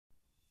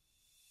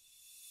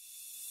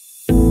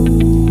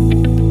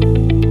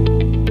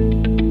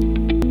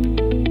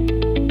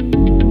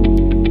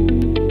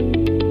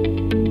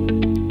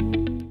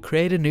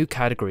create a new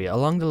category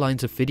along the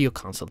lines of video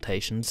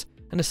consultations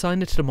and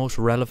assign it to the most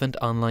relevant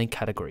online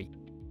category.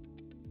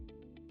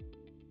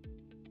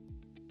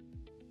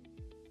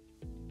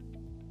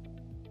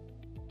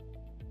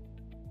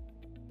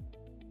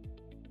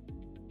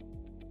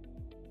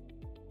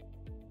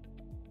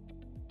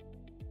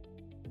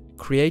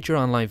 Create your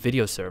online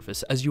video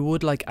service as you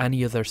would like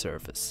any other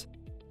service.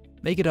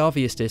 Make it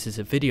obvious this is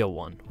a video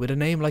one with a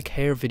name like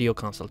hair video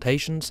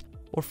consultations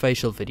or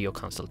facial video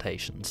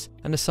consultations,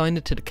 and assign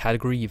it to the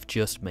category you've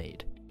just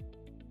made.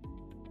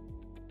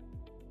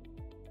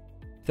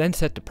 Then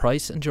set the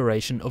price and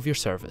duration of your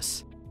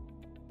service.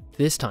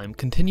 This time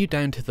continue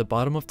down to the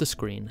bottom of the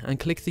screen and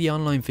click the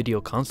Online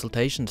Video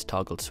Consultations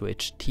toggle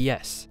switch to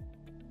Yes.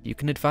 You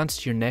can advance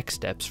to your next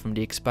steps from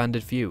the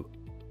expanded view,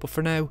 but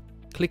for now,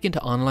 click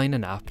into Online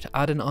and App to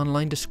add an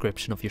online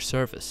description of your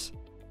service.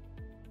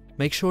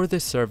 Make sure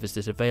this service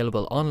is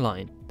available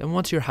online, then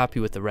once you're happy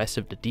with the rest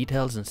of the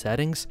details and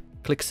settings,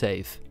 click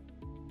Save.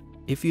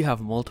 If you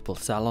have multiple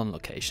salon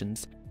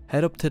locations,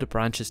 head up to the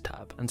Branches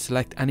tab and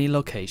select any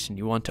location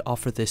you want to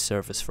offer this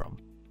service from.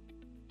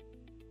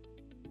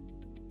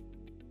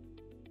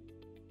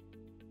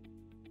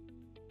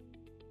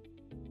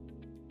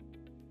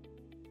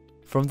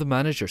 From the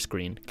Manager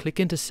screen, click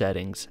into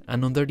Settings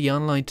and under the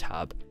Online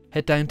tab,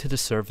 head down to the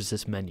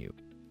Services menu.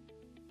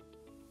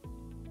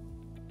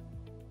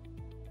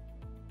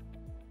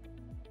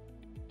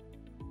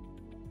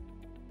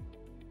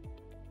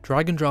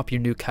 Drag and drop your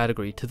new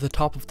category to the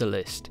top of the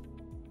list.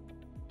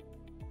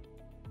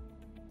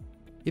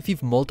 If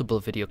you've multiple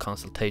video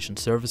consultation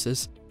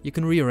services, you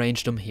can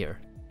rearrange them here.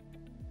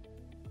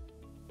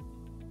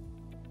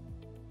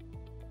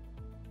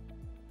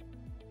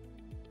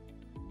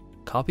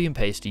 Copy and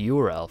paste the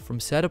URL from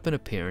Setup and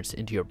Appearance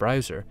into your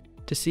browser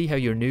to see how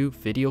your new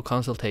video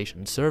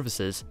consultation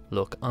services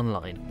look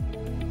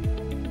online.